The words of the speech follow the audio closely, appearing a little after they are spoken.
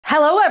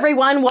Hello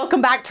everyone,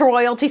 welcome back to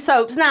Royalty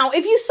Soaps. Now,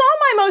 if you saw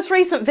my most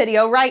recent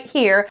video right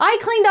here, I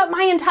cleaned up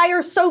my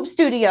entire soap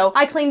studio.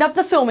 I cleaned up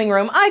the filming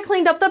room, I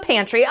cleaned up the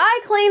pantry,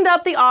 I cleaned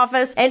up the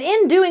office, and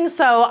in doing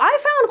so, I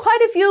found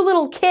quite a few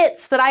little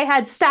kits that I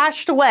had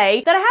stashed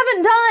away that I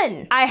haven't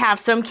done. I have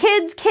some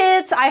kids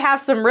kits, I have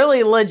some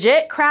really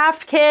legit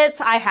craft kits,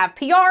 I have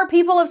PR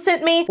people have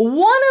sent me.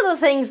 One of the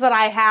things that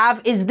I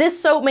have is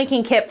this soap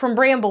making kit from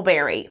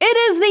Brambleberry. It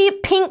is the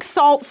pink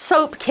salt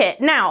soap kit.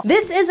 Now,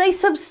 this is a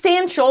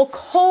substantial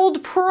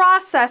cold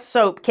process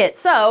soap kit.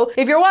 So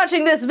if you're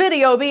watching this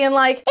video being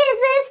like, is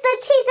this the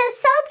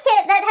cheapest soap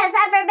kit that has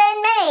ever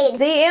been made?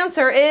 The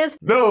answer is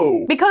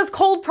no. Because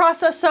cold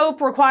process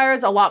soap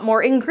requires a lot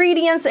more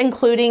ingredients,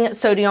 including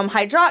sodium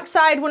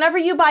hydroxide. Whenever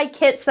you buy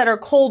kits that are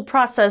cold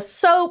process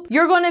soap,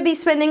 you're going to be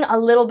spending a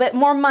little bit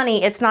more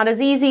money. It's not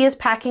as easy as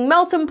packing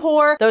melt and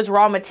pour. Those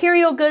raw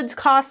material goods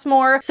cost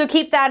more. So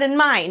keep that in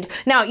mind.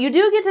 Now, you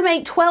do get to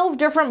make 12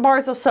 different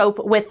bars of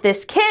soap with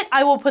this kit.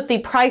 I will put the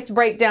price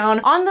breakdown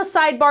on the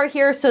sidebar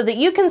here so that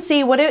you can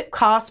see what it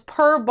costs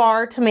per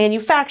bar to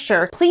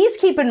manufacture. Please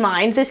keep in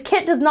mind, this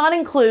kit does not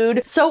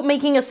include soap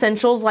making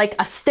essentials like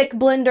a stick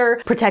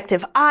blender,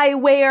 protective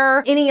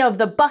eyewear, any of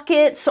the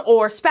buckets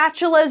or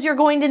spatulas you're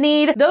going to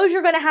need. Those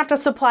you're going to have to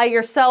supply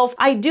yourself.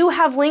 I do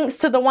have links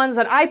to the ones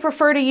that I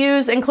prefer to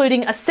use,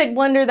 including a stick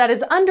blender that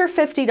is under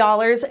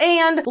 $50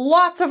 and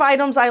lots of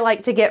items I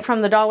like to get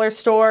from the dollar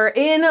store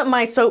in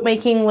my soap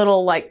making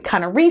little like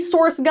kind of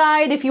resource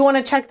guide if you want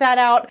to check that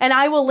out. And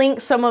I will link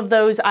some of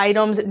those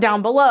items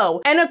down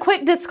below. And a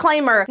quick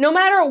disclaimer, no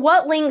matter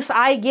what links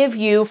I give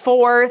you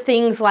for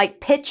things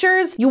like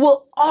pictures, you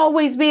will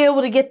always be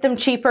able to get them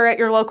cheaper at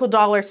your local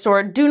dollar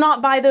store. Do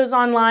not buy those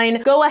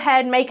online. Go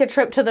ahead, make a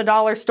trip to the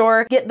dollar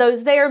store, get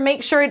those there.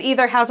 Make sure it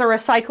either has a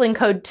recycling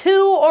code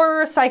 2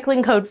 or a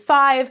recycling code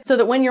 5 so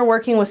that when you're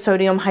working with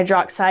sodium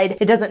hydroxide,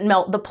 it doesn't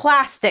melt the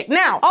plastic.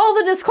 Now, all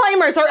the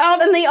disclaimers are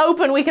out in the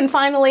open. We can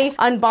finally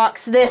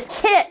unbox this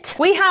kit.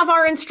 We have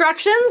our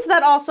instructions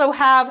that also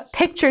have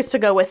pictures to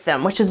go with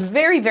them, which is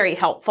very, very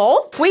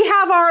helpful. We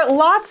have our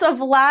Lots of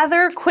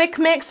Lather Quick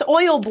Mix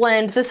Oil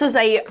Blend. This is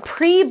a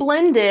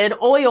pre-blended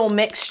oil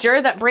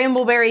mixture that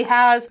Brambleberry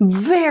has.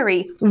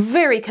 Very,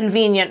 very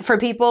convenient for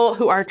people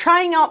who are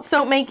trying out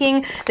soap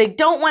making. They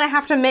don't want to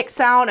have to mix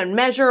out and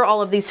measure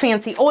all of these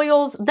fancy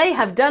oils. They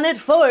have done it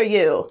for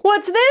you.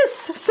 What's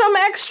this? Some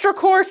extra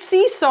coarse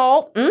sea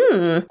salt.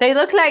 They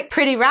look like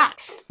pretty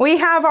rocks. We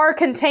have our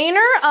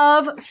container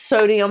of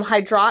sodium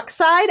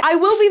hydroxide. I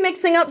will be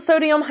mixing up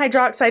sodium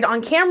hydroxide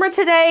on camera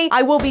today.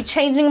 I will be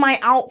changing my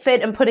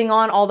outfit and putting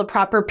on all the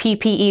proper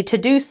PPE to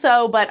do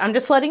so, but I'm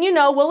just letting you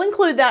know we'll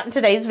include that in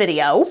today's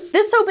video.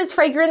 This soap is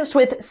fragranced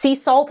with sea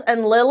salt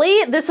and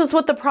lily. This is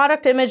what the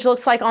product image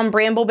looks like on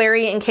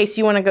Brambleberry in case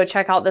you want to go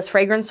check out this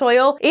fragrance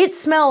oil. It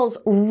smells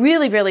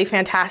really, really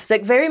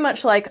fantastic. Very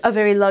much like a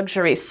very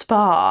luxury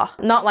spa.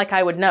 Not like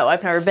I would know.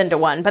 I've never been to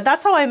one, but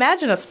that's how I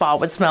imagine a spa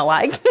would smell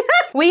like.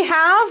 We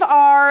have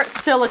our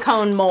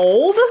silicone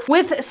mold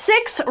with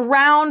 6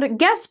 round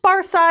guest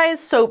bar size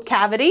soap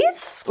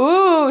cavities.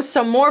 Ooh,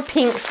 some more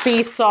pink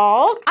sea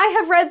salt. I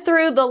have read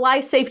through the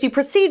LYE safety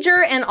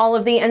procedure and all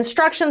of the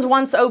instructions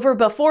once over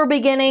before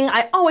beginning.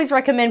 I always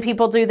recommend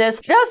people do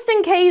this just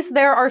in case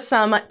there are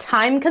some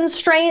time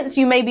constraints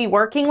you may be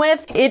working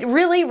with. It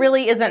really,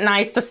 really isn't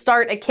nice to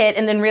start a kit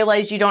and then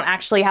realize you don't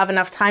actually have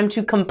enough time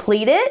to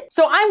complete it.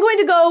 So I'm going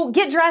to go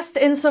get dressed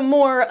in some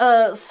more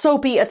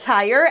soapy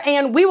attire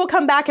and we will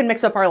come back and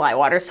mix up our lye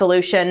water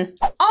solution.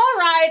 All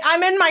right,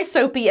 I'm in my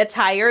soapy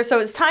attire, so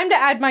it's time to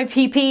add my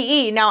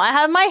PPE. Now I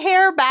have my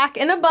hair back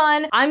in a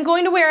bun. I'm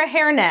going to wear a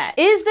hairnet.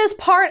 Is this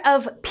part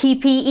of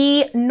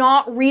PPE?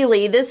 Not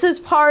really. This is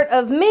part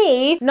of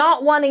me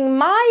not wanting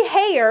my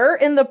hair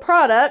in the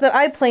product that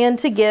I plan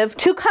to give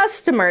to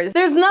customers.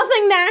 There's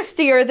nothing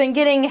nastier than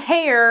getting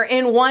hair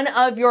in one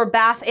of your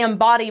bath and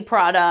body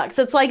products.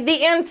 It's like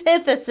the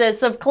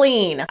antithesis of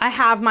clean. I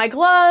have my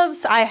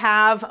gloves, I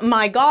have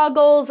my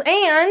goggles,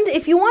 and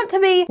if you want to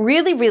be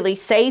really, really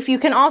safe, you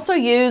can also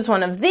use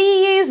one of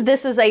these.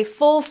 This is a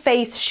full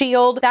face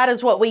shield. That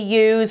is what we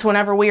use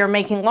whenever we are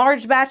making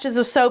large batches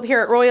of soap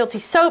here at Royalty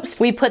Soaps.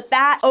 We put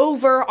that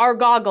over our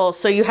goggles,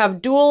 so you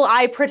have dual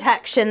eye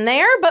protection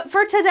there. But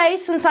for today,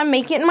 since I'm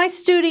making it in my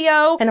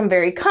studio and I'm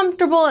very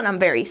comfortable and I'm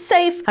very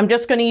safe, I'm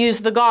just going to use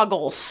the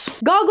goggles.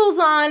 Goggles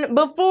on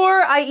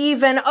before I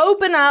even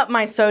open up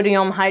my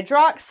sodium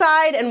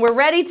hydroxide, and we're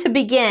ready to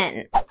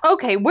begin.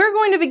 Okay, we're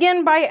going to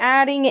begin by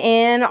adding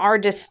in our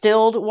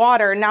distilled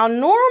water. Now,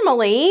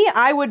 normally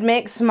I would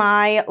mix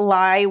my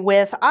lye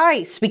with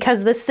ice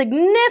because this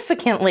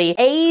significantly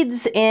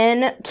aids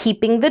in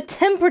keeping the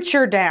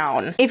temperature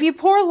down. If you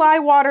pour lye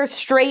water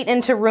straight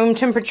into room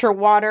temperature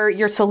water,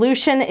 your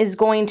solution is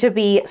going to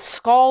be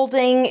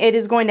scalding. It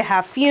is going to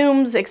have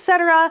fumes,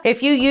 etc.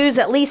 If you use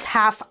at least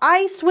half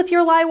ice with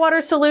your lye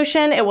water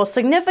solution, it will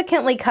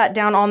significantly cut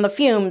down on the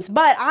fumes,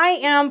 but I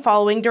am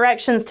following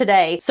directions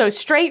today, so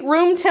straight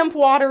room temp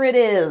water it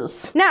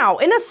is. Now,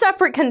 in a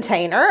separate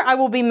container, I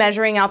will be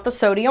measuring out the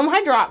sodium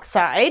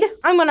hydroxide. side.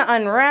 I'm gonna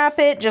unwrap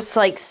it just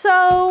like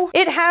so.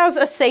 It has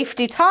a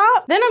safety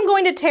top. Then I'm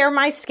going to tear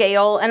my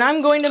scale and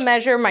I'm going to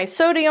measure my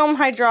sodium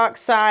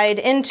hydroxide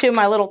into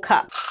my little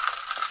cup.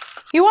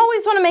 You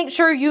always want to make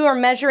sure you are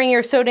measuring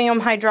your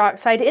sodium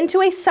hydroxide into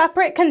a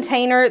separate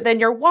container than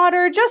your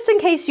water, just in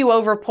case you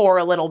overpour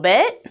a little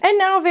bit. And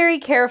now very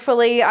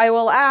carefully, I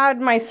will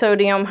add my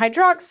sodium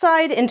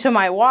hydroxide into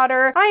my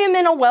water. I am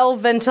in a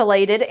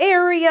well-ventilated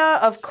area,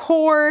 of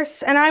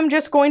course, and I'm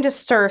just going to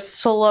stir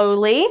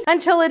slowly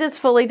until it is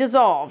fully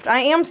dissolved. I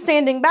am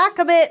standing back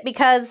a bit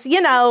because,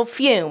 you know,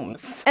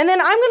 fumes. And then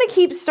I'm going to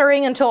keep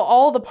stirring until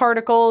all the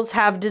particles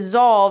have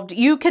dissolved.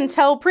 You can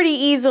tell pretty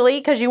easily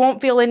because you won't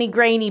feel any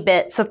grainy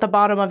bits at the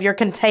bottom of your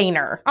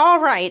container. All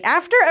right,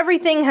 after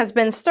everything has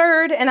been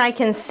stirred and I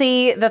can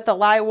see that the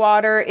lye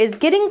water is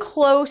getting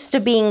close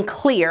to being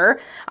clear,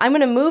 I'm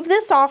going to move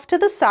this off to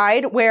the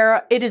side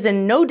where it is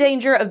in no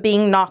danger of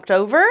being knocked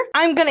over.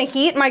 I'm going to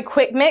heat my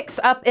quick mix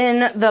up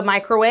in the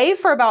microwave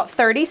for about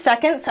 30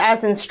 seconds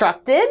as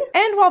instructed.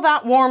 And while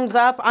that warms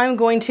up, I'm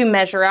going to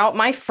measure out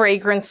my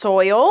fragrance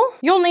oil.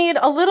 You'll need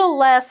a little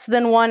less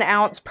than 1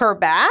 ounce per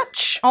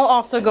batch. I'll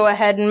also go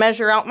ahead and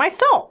measure out my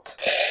salt.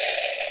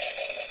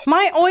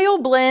 My oil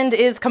blend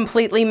is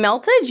completely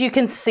melted, you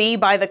can see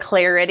by the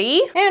clarity,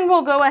 and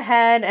we'll go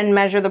ahead and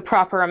measure the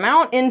proper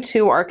amount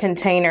into our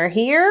container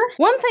here.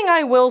 One thing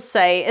I will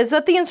say is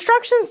that the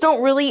instructions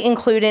don't really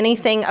include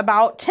anything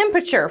about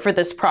temperature for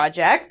this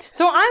project,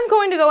 so I'm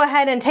going to go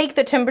ahead and take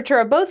the temperature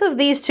of both of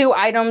these two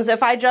items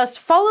if I just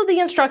follow the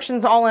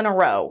instructions all in a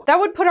row. That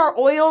would put our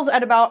oils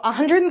at about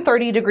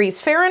 130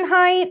 degrees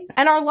Fahrenheit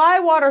and our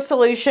lye water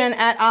solution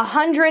at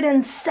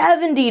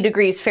 170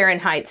 degrees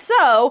Fahrenheit.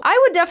 So I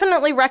would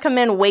definitely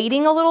recommend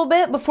waiting a little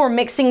bit before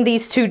mixing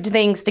these two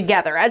things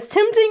together. As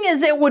tempting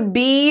as it would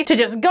be to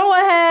just go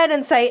ahead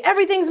and say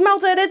everything's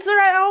melted, it's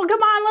right, oh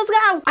come on, let's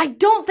go, I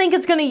don't think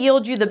it's going to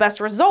yield you the best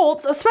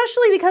results,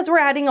 especially because we're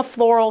adding a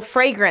floral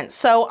fragrance.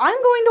 So I'm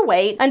going to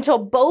wait until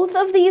both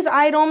of these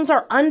items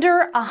are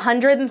under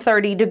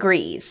 130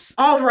 degrees.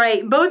 All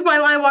right, both my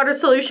lye water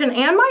solution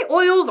and my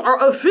oils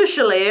are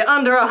officially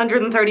under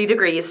 130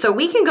 degrees. So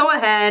we can go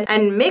ahead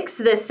and mix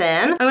this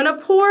in. I'm going to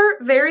pour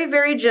very,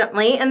 very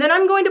gently, and then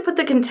I'm going to put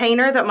the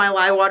container that my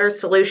lye water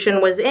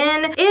solution was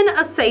in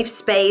a safe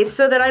space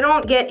so that I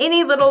don't get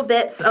any little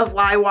bits of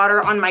lye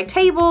water on my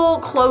table,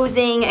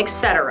 clothing,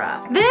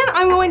 etc. Then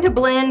I'm going to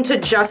blend to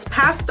just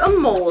past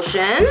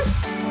emulsion.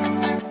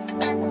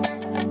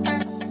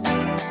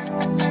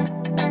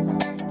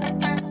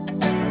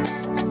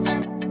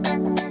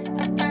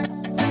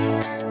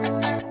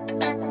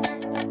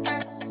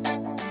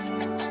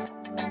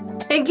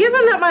 And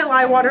given that my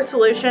lye water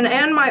solution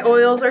and my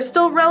oils are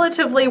still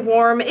relatively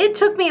warm, it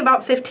took me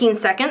about 15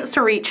 seconds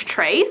to reach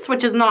trace,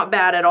 which is not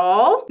bad at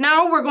all.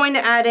 Now we're going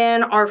to add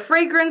in our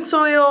fragrance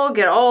oil,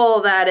 get all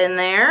that in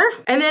there.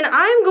 And then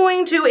I'm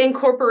going to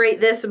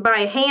incorporate this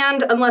by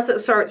hand unless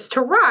it starts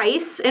to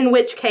rise, in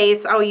which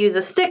case I'll use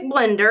a stick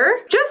blender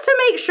just to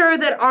make sure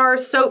that our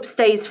soap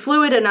stays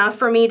fluid enough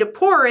for me to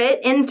pour it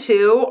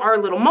into our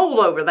little mold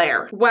over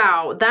there.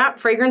 Wow, that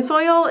fragrance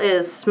oil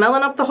is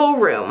smelling up the whole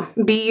room.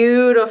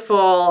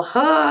 Beautiful.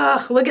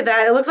 Look at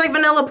that, it looks like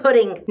vanilla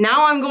pudding.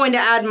 Now I'm going to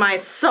add my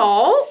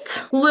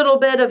salt, a little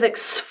bit of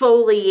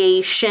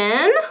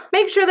exfoliation.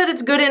 Make sure that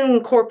it's good and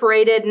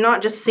incorporated,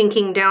 not just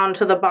sinking down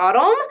to the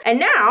bottom. And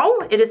now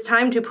it is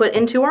time to put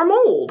into our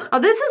mold.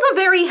 This is a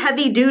very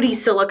heavy duty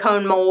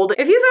silicone mold.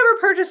 If you've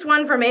ever purchased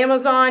one from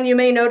Amazon, you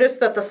may notice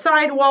that the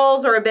side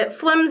walls are a bit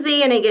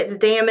flimsy and it gets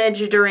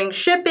damaged during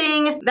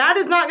shipping. That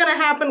is not gonna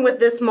happen with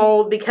this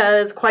mold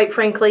because quite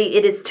frankly,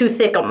 it is too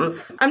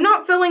thickums. I'm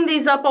not filling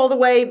these up all the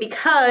way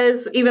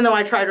because even though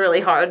I tried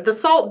really hard, the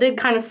salt did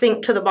kind of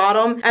sink to the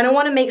bottom and I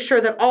want to make sure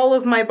that all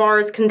of my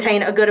bars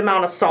contain a good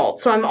amount of salt.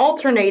 So I'm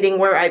alternating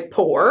where I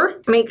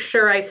pour. Make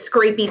sure I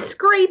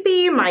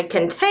scrapey my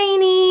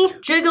container,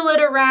 jiggle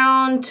it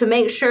around to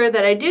make sure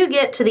that I do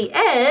get to the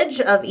edge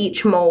of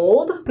each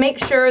mold.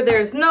 Make sure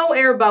there's no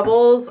air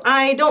bubbles.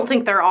 I don't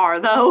think there are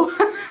though.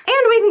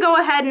 And we can go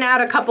ahead and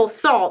add a couple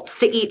salts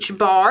to each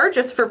bar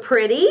just for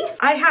pretty.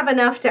 I have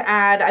enough to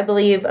add, I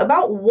believe,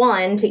 about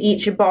 1 to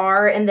each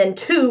bar and then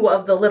 2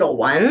 of the little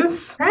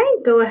ones. All right,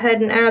 go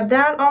ahead and add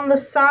that on the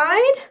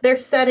side. They're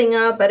setting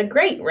up at a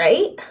great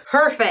rate.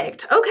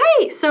 Perfect.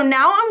 Okay, so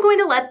now I'm going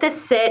to let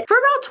this sit for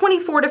about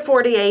 24 to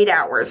 48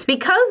 hours.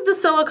 Because the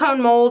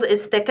silicone mold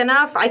is thick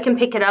enough, I can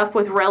pick it up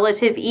with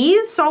relative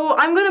ease. So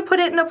I'm going to put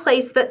it in a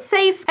place that's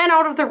safe and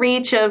out of the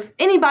reach of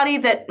anybody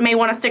that may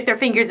want to stick their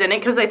fingers in it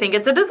because they think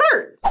it's a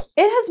dessert.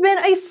 It has been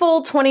a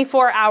full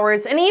 24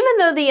 hours, and even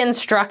though the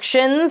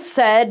instructions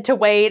said to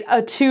wait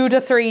 2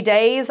 to 3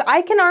 days,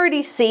 I can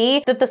already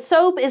see that the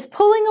soap is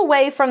pulling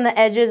away from the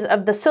edges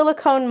of the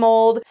silicone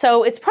mold,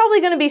 so it's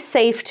probably going to be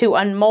safe to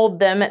unmold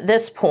them at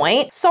this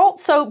point. Salt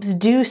soaps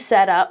do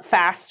set up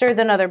faster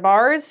than other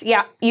bars.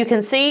 Yeah, you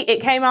can see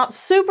it came out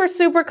super,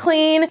 super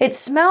clean. It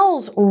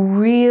smells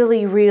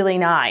really, really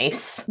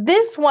nice.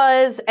 This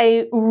was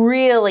a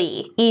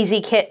really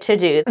easy kit to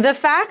do. The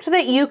fact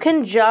that you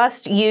can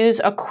just use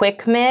a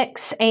quick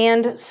mix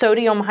and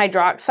sodium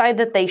hydroxide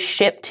that they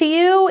ship to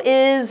you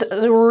is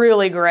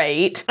really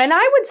great. And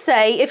I would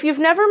say if you've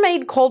never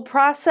made cold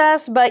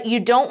process, but you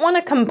don't want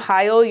to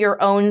compile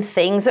your own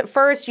things at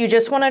first, you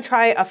just want to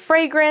try a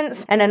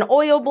fragrance and an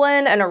oil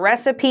blend and a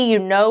recipe you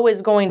know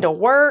is going to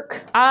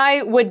work,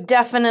 I would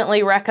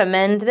definitely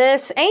recommend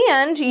this.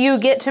 And you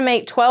get to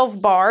make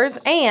 12 bars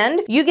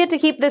and you get to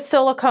keep this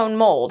silicone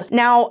mold.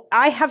 Now,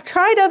 I have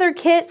tried other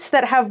kits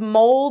that have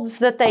molds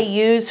that they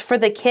use for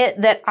the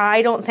kit that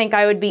I don't think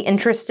I would be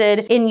interested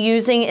in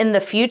using in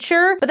the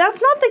future, but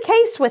that's not the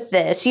case with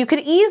this. You could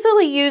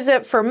easily use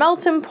it for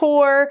melt and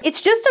pour.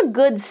 It's just a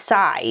good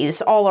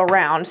size all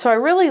around, so I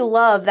really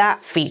love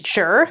that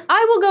feature.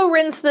 I will go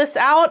rinse this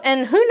out,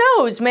 and who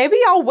knows, maybe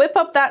I'll whip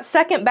up that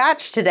second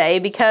batch today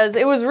because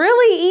it was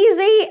really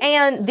easy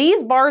and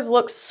these bars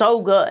look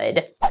so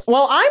good.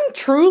 Well, I'm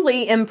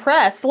truly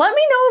impressed. Let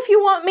me know if you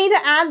want me to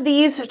add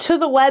these to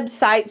the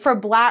website for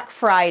Black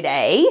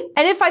Friday.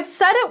 And if I've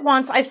said it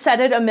once, I've said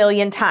it a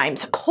million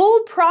times.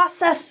 Cold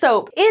process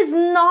soap is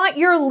not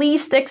your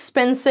least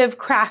expensive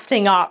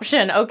crafting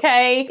option,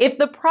 okay? If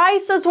the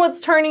price is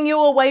what's turning you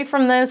away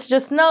from this,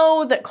 just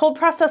know that cold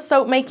process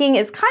soap making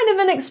is kind of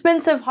an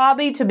expensive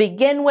hobby to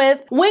begin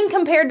with when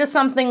compared to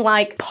something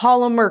like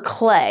polymer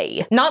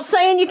clay. Not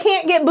saying you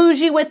can't get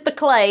bougie with the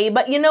clay,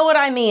 but you know what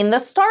I mean. The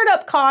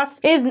startup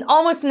cost is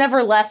almost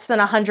never less than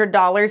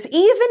 $100,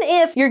 even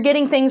if you're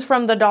getting things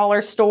from the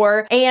dollar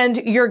store and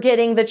you're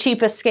getting the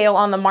cheapest scale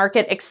on the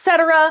market,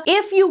 etc.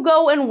 If you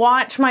go and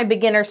watch my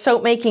beginner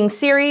soap making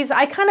series,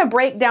 I kind of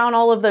break down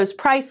all of those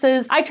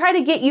prices. I try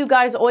to get you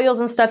guys oils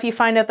and stuff you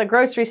find at the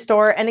grocery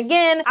store, and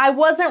again, I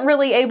wasn't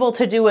really able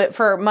to do it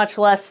for much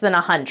less than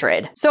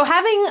 $100. So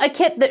having a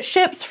kit that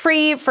ships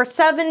free for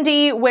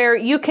 $70, where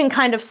you can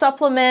kind of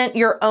supplement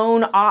your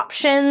own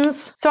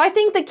options. So I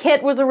think the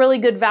kit was a really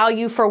good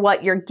value for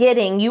what you're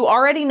getting. You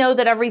already know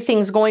that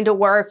everything's going to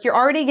work. You're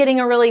already getting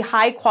a really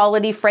high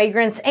quality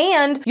fragrance,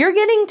 and you're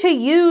getting to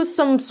use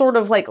some sort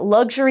of like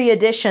luxury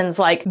additions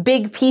like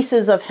big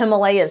pieces of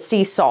Himalaya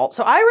sea salt.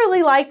 So I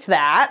really liked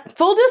that.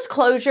 Full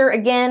disclosure,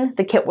 again,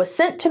 the kit was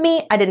sent to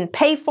me. I didn't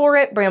pay for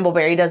it.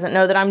 Brambleberry doesn't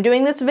know that I'm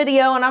doing this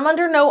video, and I'm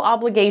under no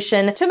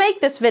obligation to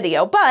make this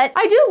video, but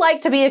I do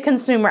like to be a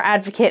consumer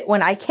advocate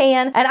when I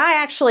can, and I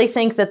actually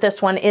think that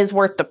this one is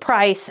worth the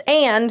price,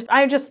 and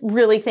I just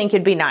really think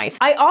it'd be nice.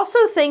 I also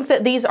think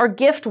that these are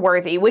gift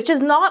worthy, which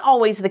is not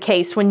always the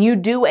case when you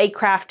do a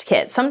craft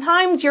kit.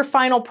 Sometimes your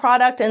final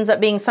product ends up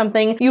being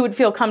something you would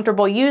feel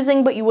comfortable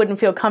using, but you wouldn't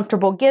feel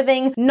comfortable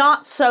giving.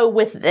 Not so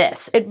with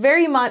this. It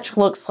very much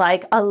looks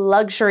like a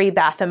luxury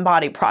bath and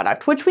body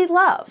product, which we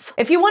love.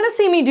 If you want to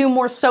see me do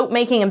more soap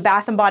making and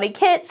bath and body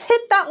kits,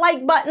 hit that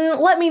like button.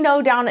 Let me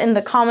know down in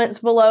the comments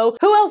below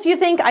who else you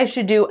think I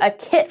should do a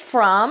kit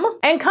from.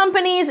 And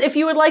companies, if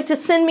you would like to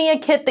send me a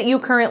kit that you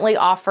currently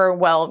offer,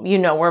 well, you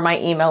know where my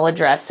email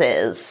address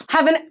is.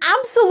 Have an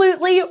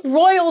absolutely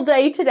royal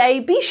day today.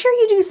 Be sure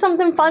you do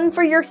something fun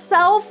for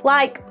yourself,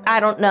 like, I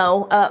don't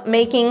know,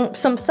 making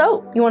some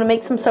soap. You want to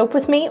make some soap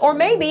with me? Or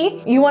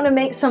maybe you want to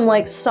make some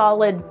like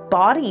solid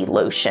body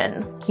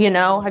lotion. You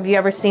know, have you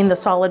ever seen the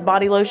solid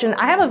body lotion?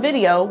 I have a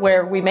video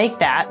where we make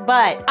that,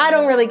 but I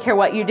don't really care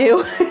what you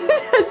do.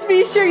 Just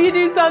be sure you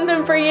do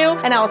something for you,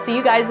 and I'll see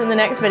you guys in the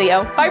next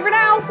video. Bye for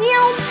now.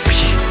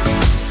 Meow.